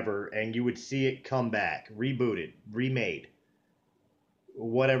 whatever, and you would see it come back, rebooted, remade,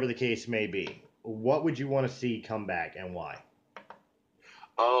 whatever the case may be, what would you want to see come back and why?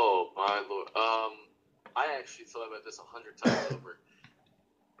 Oh my lord. I actually thought about this 100 times over.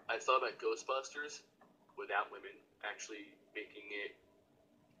 I thought about Ghostbusters without women, actually making it,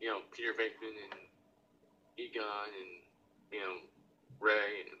 Peter Venkman and Egon and,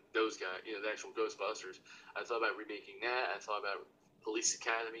 Ray and those guys, the actual Ghostbusters. I thought about remaking that. I thought about Police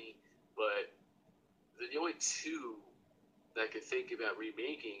Academy, but the only two that I could think about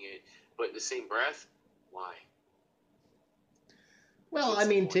remaking it, but in the same breath, why? Well, I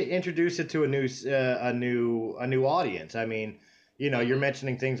mean, to introduce it to a new audience. I mean, you're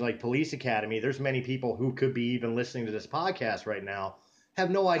mentioning things like Police Academy. There's many people who could be even listening to this podcast right now have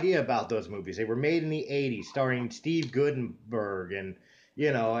no idea about those movies. They were made in the 80s, starring Steve Guttenberg and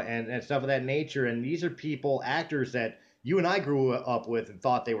and stuff of that nature. And these are actors that you and I grew up with and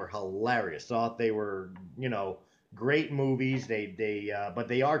thought they were hilarious, thought they were great movies. But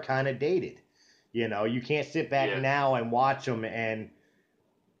they are kind of dated. You can't sit back now and watch them and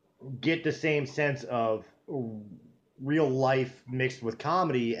get the same sense of real life mixed with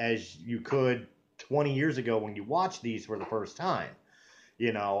comedy as you could 20 years ago when you watched these for the first time.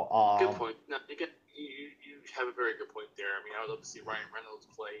 Good point. No, you have a very good point there. I mean, I would love to see Ryan Reynolds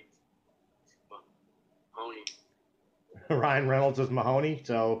play Mahoney. Ryan Reynolds is Mahoney,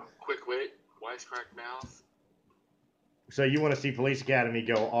 so quick wit, wisecrack mouth. So you want to see Police Academy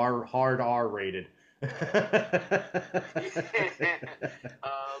go hard R rated?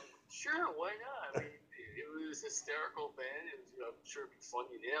 Sure, why not? I mean, it was hysterical then. I'm sure it'd be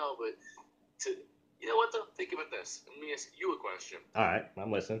funny now, but you know what though? Think about this. Let me ask you a question. All right,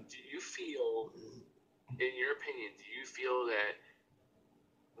 I'm listening. Do you feel, in your opinion, that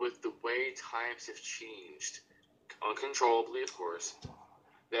with the way times have changed, uncontrollably, of course,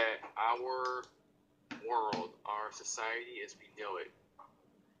 that our world, our society as we know it,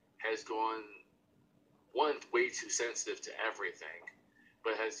 has gone, one, way too sensitive to everything,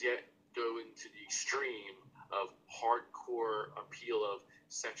 but has yet going to the extreme of hardcore appeal of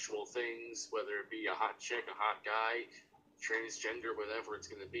sexual things, whether it be a hot chick, a hot guy, transgender, whatever it's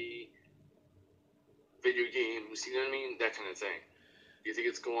going to be, video games, you know what I mean? That kind of thing. Do you think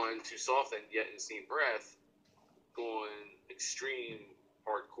it's going too soft and yet in the same breath going extreme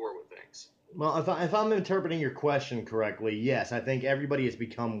hardcore with things? Well, if I'm interpreting your question correctly, yes, I think everybody has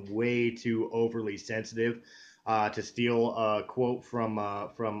become way too overly sensitive. To steal a quote from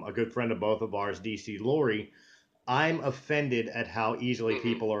a good friend of both of ours, DC Lori, I'm offended at how easily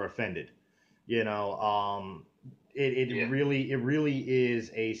people are offended. It really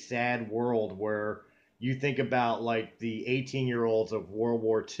is a sad world where you think about like the 18-year-olds of World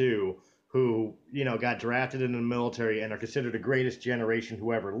War II who got drafted into the military and are considered the greatest generation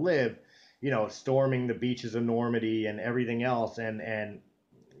who ever lived. Storming the beaches of Normandy and everything else, and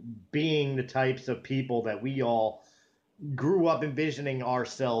being the types of people that we all grew up envisioning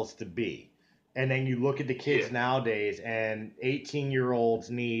ourselves to be. And then you look at the kids nowadays, and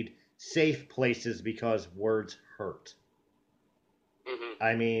 18-year-olds need safe places because words hurt. Mm-hmm.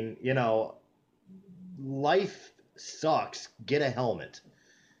 I mean, life sucks. Get a helmet.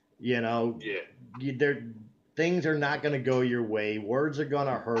 Things are not going to go your way. Words are going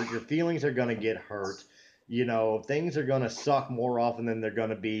to hurt. Your feelings are going to get hurt. Things are going to suck more often than they're going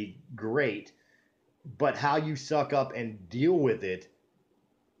to be great. But how you suck up and deal with it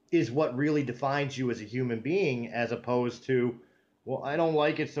is what really defines you as a human being, as opposed to, well, I don't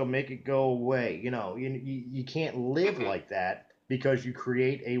like it, so make it go away. You can't live like that because you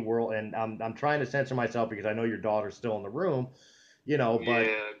create a world. And I'm trying to censor myself because I know your daughter's still in the room. But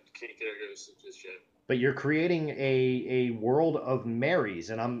can't get her just yet. But you're creating a world of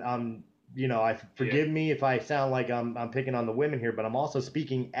Marys, and I'm forgive me if I sound like I'm picking on the women here, but I'm also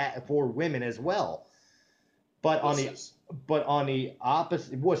speaking for women as well. But on the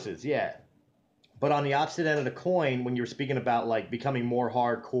opposite wusses, yeah. But on the opposite end of the coin, when you're speaking about like becoming more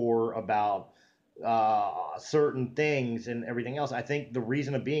hardcore about certain things and everything else, I think the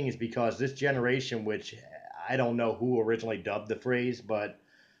reason of being is because this generation, which I don't know who originally dubbed the phrase, but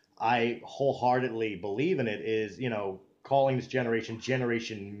I wholeheartedly believe in it, is, calling this generation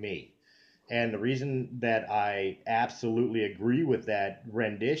Generation Me. And the reason that I absolutely agree with that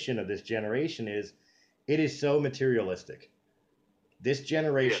rendition of this generation is it is so materialistic. This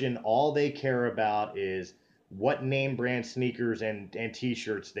generation, all they care about is what name brand sneakers and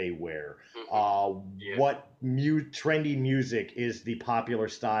t-shirts they wear. What trendy music is the popular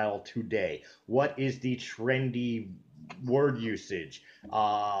style today? What is the trendy word usage?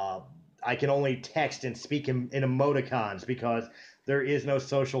 I can only text and speak in emoticons because there is no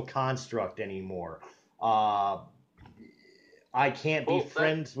social construct anymore. I can't be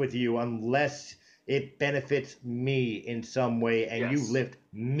friends with you unless it benefits me in some way and you lift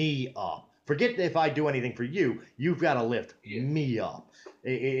me up. Forget if I do anything for you. You've got to lift me up.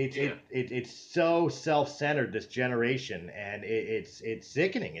 It's so self-centered, this generation, and it's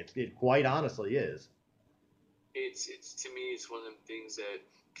sickening. It quite honestly is. It's to me, it's one of them things that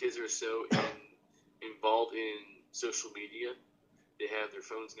kids are so involved in social media. They have their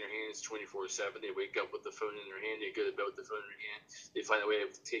phones in their hands 24/7. They wake up with the phone in their hand. They go to bed with the phone in their hand. They find a way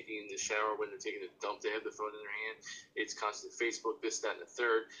of taking the shower when they're taking a dump. They have the phone in their hand. It's constant Facebook, this, that, and the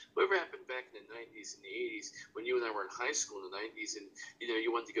third. Whatever happened back in the 90s and the 80s when you and I were in high school in the 90s and,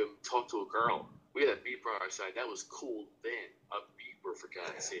 you wanted to go talk to a girl. We had a beeper on our side. That was cool then. A beeper, for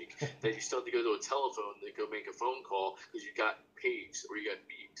God's sake. Then you still had to go to a telephone to go make a phone call because you got paged or you got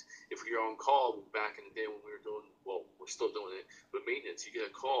beeped. If you're on call back in the day when we were doing, well, we're still doing it, but maintenance, you get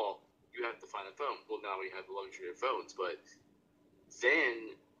a call, you have to find a phone. Well, now we have the luxury of phones, but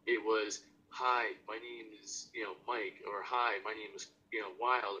then it was, hi, my name is, Mike, or hi, my name is,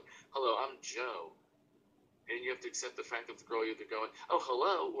 Wild, or hello, I'm Joe. And you have to accept the fact that the girl either going, oh,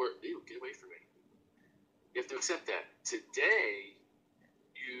 hello, or, ew, get away from me. You have to accept that. Today,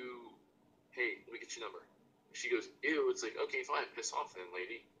 hey, let me get your number. She goes, ew, it's like, okay, fine, piss off then,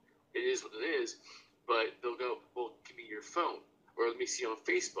 lady. It is what it is. But they'll go, well, give me your phone, or let me see on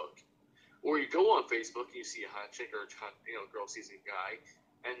Facebook. Or you go on Facebook and you see a hot chick or a hot, girl sees a guy,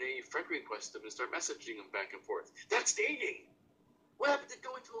 and then you friend request them and start messaging them back and forth. That's dating. What happened to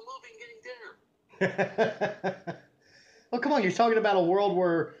going to a movie and getting dinner? Well, come on, you're talking about a world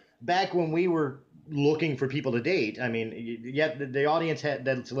where back when we were looking for people to date, I mean, yet the audience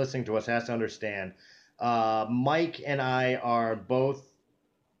that's listening to us has to understand. Mike and I are both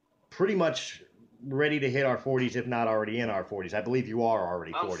pretty much ready to hit our 40s, if not already in our 40s. I believe you are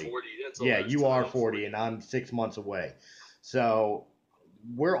already 40. I'm 40. That's yeah, you are 40, and I'm 6 months away. So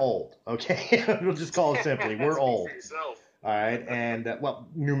we're old, okay? We'll just call it simply. We're old. All right, and, well,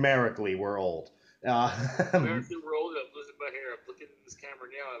 numerically, we're old. Numerically, we're old. I'm losing my hair. I'm looking at this camera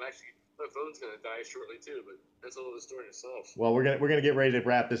now. My phone's going to die shortly, too, but that's a little story in itself. Well, we're gonna get ready to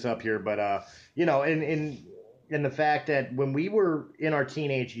wrap this up here, but, in the fact that when we were in our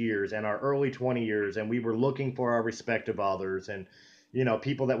teenage years and our early 20 years and we were looking for our respective others and,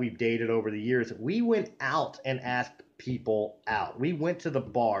 people that we've dated over the years, we went out and asked people out. We went to the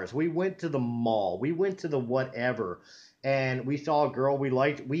bars. We went to the mall. We went to the whatever. And we saw a girl we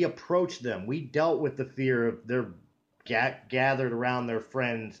liked. We approached them. We dealt with the fear of their gathered around their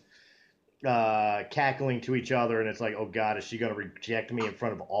friends, cackling to each other, and it's like, oh God, is she going to reject me in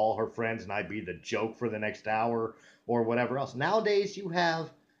front of all her friends and I'd be the joke for the next hour or whatever else. Nowadays you have,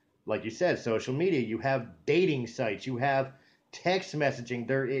 like you said, social media, you have dating sites, you have text messaging.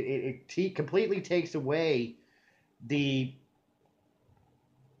 It completely takes away the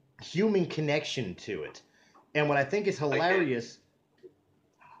human connection to it. And what I think is hilarious...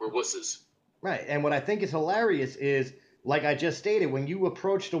 We're wusses. Right, and what I think is hilarious is, like I just stated, when you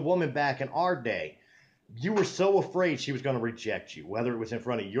approached a woman back in our day, you were so afraid she was going to reject you, whether it was in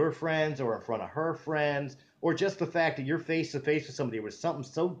front of your friends or in front of her friends, or just the fact that you're face-to-face with somebody. There was something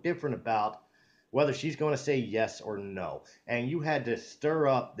so different about whether she's going to say yes or no. And you had to stir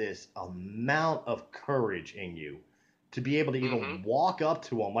up this amount of courage in you to be able to even walk up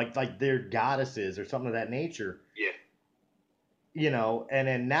to them like they're goddesses or something of that nature. Yeah. And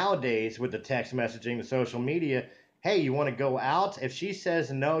then nowadays with the text messaging, the social media... Hey, you want to go out? If she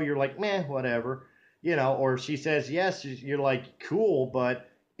says no, you're like, meh, whatever. Or if she says yes, you're like, cool, but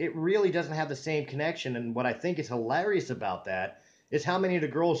it really doesn't have the same connection. And what I think is hilarious about that is how many of the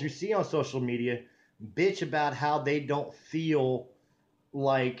girls you see on social media bitch about how they don't feel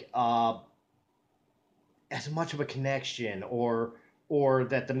like as much of a connection or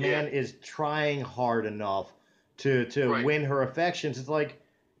that the man is trying hard enough to win her affections. It's like,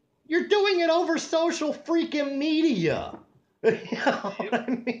 you're doing it over social freaking media. You know what I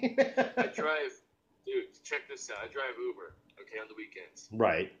mean? Dude, check this out. I drive Uber, okay, on the weekends.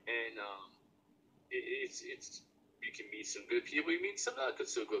 Right. And it's you can meet some good people, you meet some not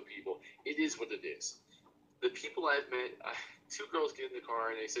so good people. It is what it is. The people I've met, two girls get in the car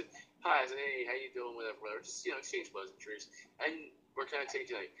and they said, "Hi," I said, "Hey, how you doing?" Whatever. Just exchange pleasantries. And we're kind of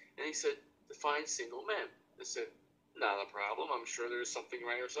taking tonight. And he said, "Define single men." I said, "Not a problem. I'm sure there's something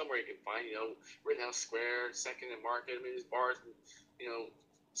right or somewhere you can find. Rittenhouse Square, Second and Market. I mean, there's bars and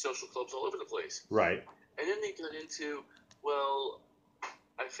social clubs all over the place." Right. And then they got into, well,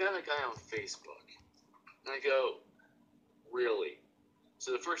 I found a guy on Facebook, and I go, really?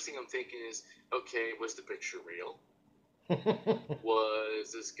 So the first thing I'm thinking is, okay, was the picture real?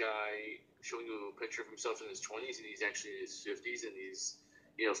 Was this guy showing you a picture of himself in his 20s and he's actually in his 50s and he's,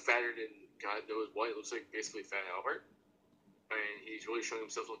 fatter than God knows what? It looks like basically Fat Albert. And he's really showing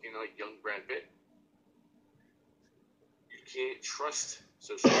himself looking like young Brad Pitt. You can't trust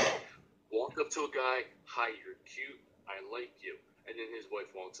social media. Walk up to a guy, "Hi, you're cute, I like you." And then his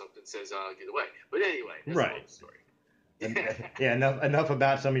wife walks up and says, "Get away." But anyway, that's a long story. Yeah, enough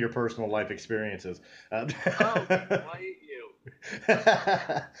about some of your personal life experiences. Quiet you.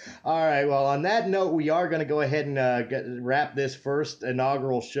 All right. Well, on that note, we are going to go ahead and wrap this first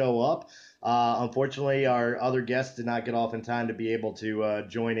inaugural show up. Unfortunately, our other guests did not get off in time to be able to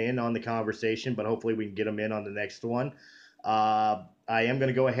join in on the conversation, but hopefully we can get them in on the next one. I am going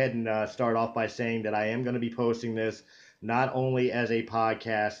to go ahead and start off by saying that I am going to be posting this not only as a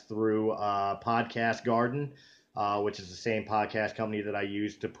podcast through Podcast Garden, which is the same podcast company that I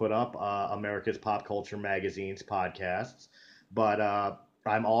use to put up America's Pop Culture Magazine's podcasts. But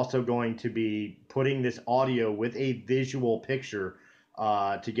I'm also going to be putting this audio with a visual picture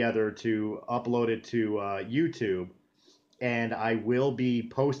together to upload it to YouTube. And I will be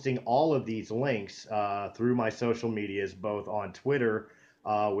posting all of these links through my social medias, both on Twitter,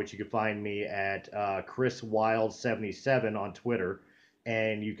 which you can find me at ChrisWild77 on Twitter.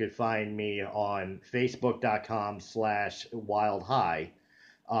 And you could find me on Facebook.com/WildHigh.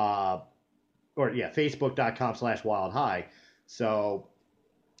 Facebook.com/WildHigh. So,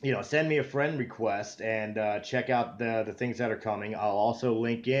 send me a friend request and check out the things that are coming. I'll also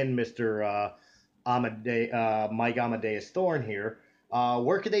link in Mr. Mike Amadeus Thorne here.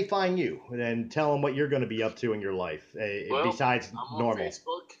 Where could they find you? And tell them what you're going to be up to in your life, besides I'm normal. On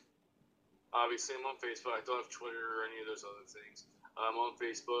Facebook. Obviously, I'm on Facebook. I don't have Twitter or any of those other things. I'm on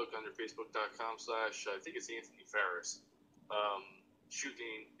Facebook under Facebook.com/ I think it's Anthony Ferris.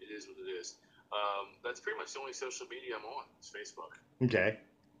 Shooting, it is what it is. That's pretty much the only social media I'm on. It's Facebook. Okay.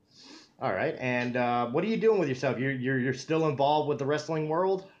 All right. And what are you doing with yourself? You're still involved with the wrestling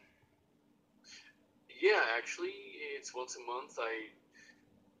world? Yeah, actually, it's once a month. I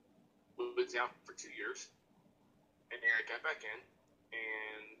was out for 2 years, and then I got back in,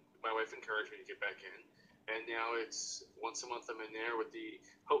 and my wife encouraged me to get back in. And now it's once a month I'm in there with the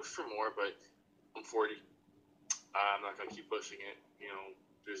hopes for more, but I'm 40. I'm not going to keep pushing it.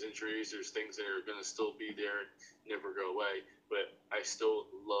 There's injuries, there's things that are going to still be there and never go away. But I still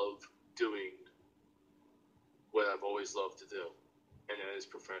love doing what I've always loved to do, and that is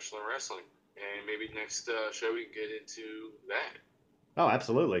professional wrestling. And maybe next show we can get into that. Oh,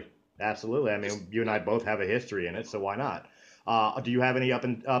 absolutely. Absolutely. I mean, you and I both have a history in it, so why not? Do you have any up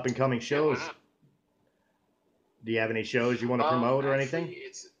and coming shows? Yeah, do you have any shows you want to promote or anything?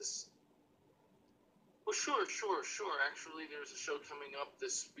 Well, sure. Actually, there's a show coming up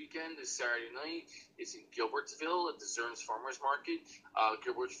this weekend, this Saturday night. It's in Gilbertsville at the Zerns Farmers Market,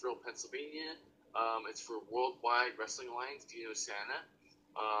 Gilbertsville, Pennsylvania. It's for Worldwide Wrestling Alliance, Dino Santa.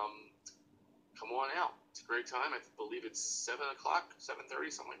 Come on out. It's a great time. I believe it's 7 o'clock,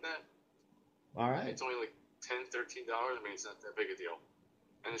 7:30, something like that. All right. It's only like $10, $13. I mean, it's not that big a deal.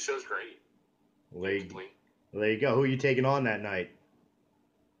 And the show's great. Well, there you go. Who are you taking on that night?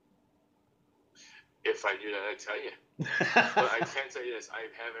 If I knew that, I'd tell you. But I can tell you this. I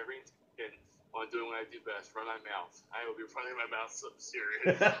have every intention on doing what I do best, run my mouth. I will be running my mouth so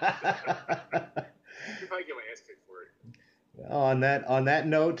serious. If I get my ass kicked for it. On that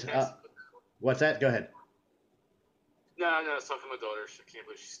note, what's that? Go ahead. No, I was talking to my daughter. I can't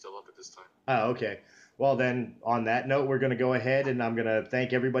believe she's still up at this time. Oh, okay. Well, then, on that note, we're going to go ahead and I'm going to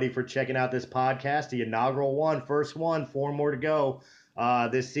thank everybody for checking out this podcast, the inaugural one, first one, 4 more to go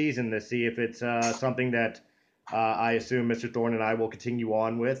this season to see if it's something that I assume Mr. Thorne and I will continue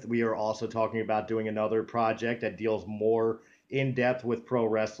on with. We are also talking about doing another project that deals more in depth with pro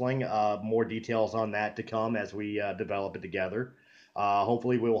wrestling. More details on that to come as we develop it together.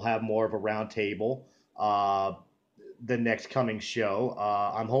 Hopefully, we will have more of a round table. The next coming show.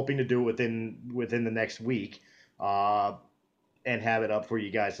 I'm hoping to do it within the next week and have it up for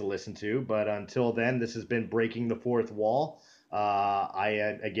you guys to listen to. But until then, this has been Breaking the Fourth Wall.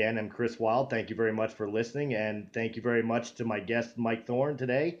 Again, am Chris Wild. Thank you very much for listening, and thank you very much to my guest, Mike Thorne,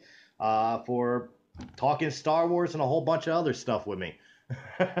 today for talking Star Wars and a whole bunch of other stuff with me.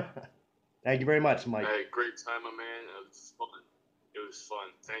 Thank you very much, Mike. I had a great time, my man. It was fun. It was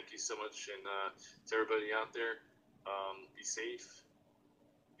fun. Thank you so much, and to everybody out there, be safe,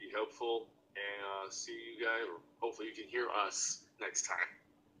 be helpful, and see you guys, or hopefully you can hear us next time.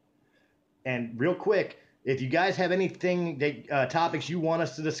 And real quick, if you guys have anything that topics you want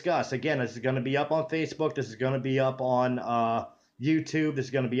us to discuss, again, this is going to be up on Facebook. This is going to be up on YouTube. This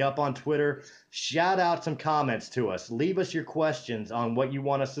is going to be up on Twitter. Shout out some comments to us. Leave us your questions on what you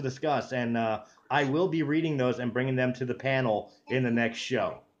want us to discuss, and I will be reading those and bringing them to the panel in the next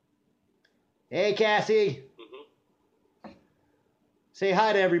show. Hey, Cassie. Mm-hmm. Say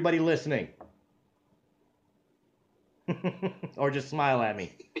hi to everybody listening. Or just smile at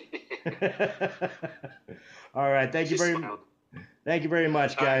me. All right. Thank you very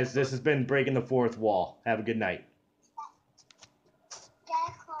much, guys. This has been Breaking the Fourth Wall. Have a good night.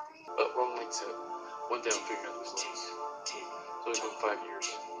 Oh, wrong mindset. One down, figure out this list. It's only been 5 years.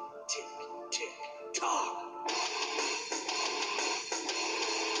 Tick, tick, tock.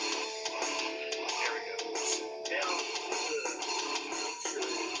 There we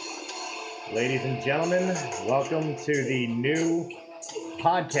go. Ladies and gentlemen, welcome to the new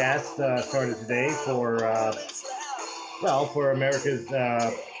podcast started today for America's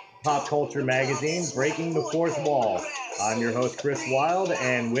pop culture magazine, Breaking the Fourth Wall. I'm your host, Chris Wild,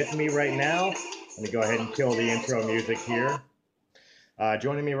 and with me right now, let me go ahead and kill the intro music here.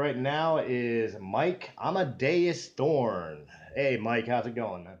 Joining me right now is Mike Amadeus Thorne. Hey, Mike, how's it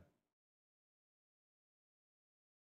going, man?